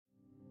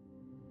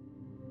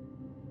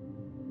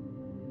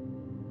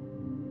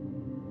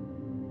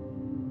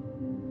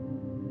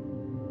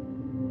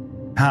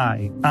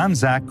Hi, I'm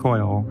Zach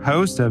Coyle,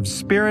 host of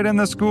Spirit in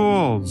the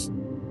Schools.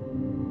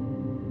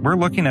 We're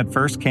looking at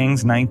 1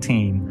 Kings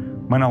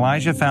 19, when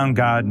Elijah found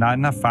God not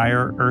in a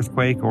fire,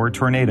 earthquake, or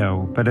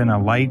tornado, but in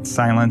a light,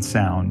 silent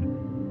sound.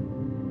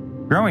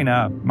 Growing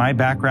up, my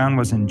background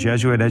was in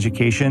Jesuit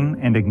education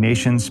and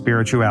Ignatian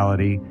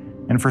spirituality,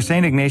 and for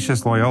St.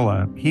 Ignatius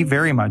Loyola, he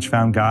very much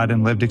found God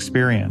in lived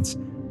experience,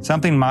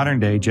 something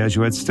modern-day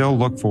Jesuits still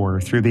look for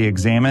through the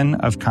examen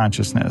of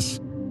consciousness.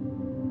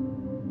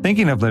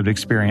 Thinking of lived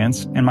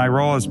experience, in my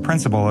role as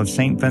principal of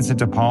St. Vincent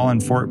de Paul in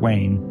Fort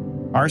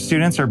Wayne, our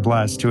students are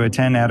blessed to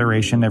attend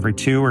adoration every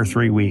 2 or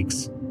 3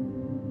 weeks.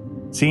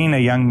 Seeing a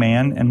young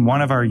man in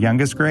one of our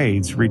youngest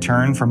grades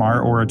return from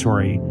our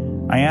oratory,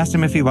 I asked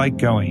him if he liked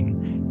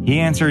going. He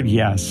answered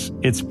yes,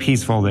 it's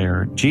peaceful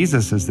there,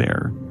 Jesus is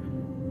there.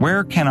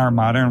 Where can our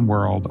modern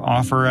world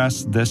offer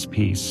us this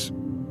peace?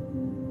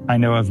 I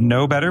know of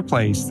no better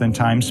place than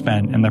time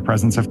spent in the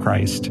presence of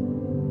Christ.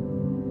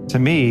 To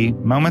me,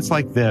 moments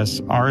like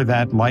this are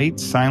that light,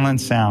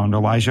 silent sound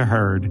Elijah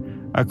heard,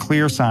 a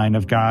clear sign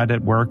of God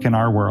at work in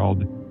our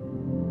world.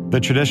 The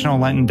traditional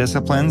Lenten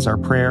disciplines are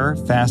prayer,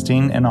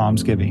 fasting, and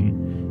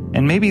almsgiving.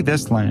 And maybe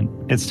this Lent,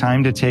 it's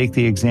time to take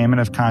the examen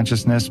of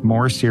consciousness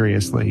more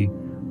seriously,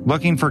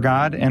 looking for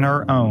God in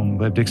our own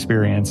lived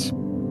experience.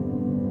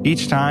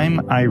 Each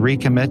time I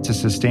recommit to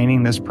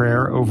sustaining this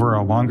prayer over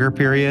a longer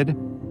period,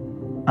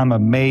 I'm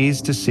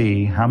amazed to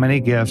see how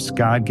many gifts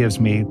God gives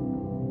me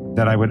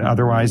that I would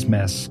otherwise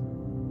miss.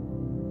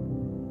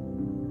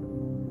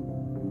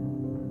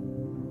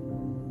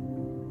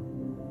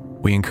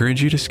 We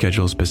encourage you to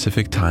schedule a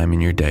specific time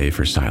in your day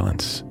for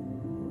silence.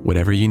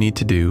 Whatever you need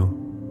to do,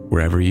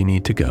 wherever you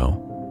need to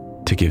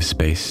go, to give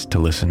space to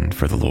listen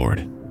for the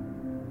Lord.